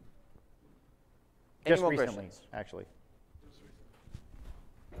 Any Just more recently, questions? actually.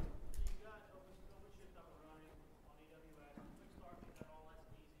 So you got OpenShift up and running on AWS. Quick start makes that all nice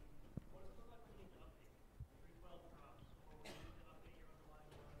and easy. What does it look like when you need to update? 312 drops, or when you need to update your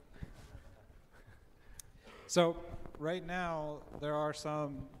underlying. So right now, there are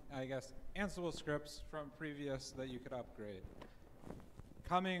some, I guess, Ansible scripts from previous that you could upgrade.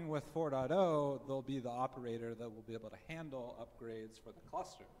 Coming with 4.0, there'll be the operator that will be able to handle upgrades for the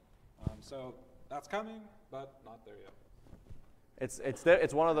cluster. So that's coming, but not there yet.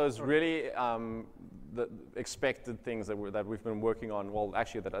 It's one of those really the expected things that we've been working on. Well,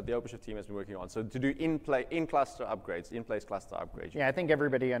 actually, that the OpenShift team has been working on. So to do in-cluster upgrades, in-place cluster upgrades. Yeah, I think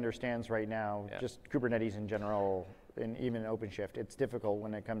everybody understands right now, just Kubernetes in general, and even OpenShift, it's difficult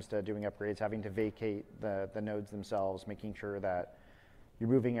when it comes to doing upgrades, having to vacate the nodes themselves, making sure that you're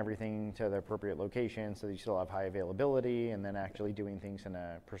moving everything to the appropriate location so that you still have high availability, and then actually doing things in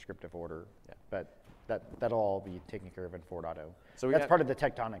a prescriptive order. Yeah. But that'll all be taken care of in 4.0. So that's part of the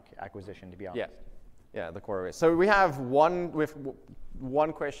Tectonic acquisition, to be honest. Yeah, yeah, the core is. So we have one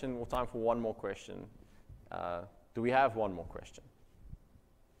question, or time for one more question. Do we have one more question?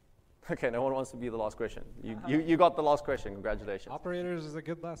 Okay, no one wants to be the last question. You got the last question. Congratulations. Operators is a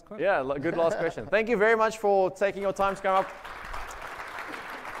good last question. Yeah, good last question. Thank you very much for taking your time to come up.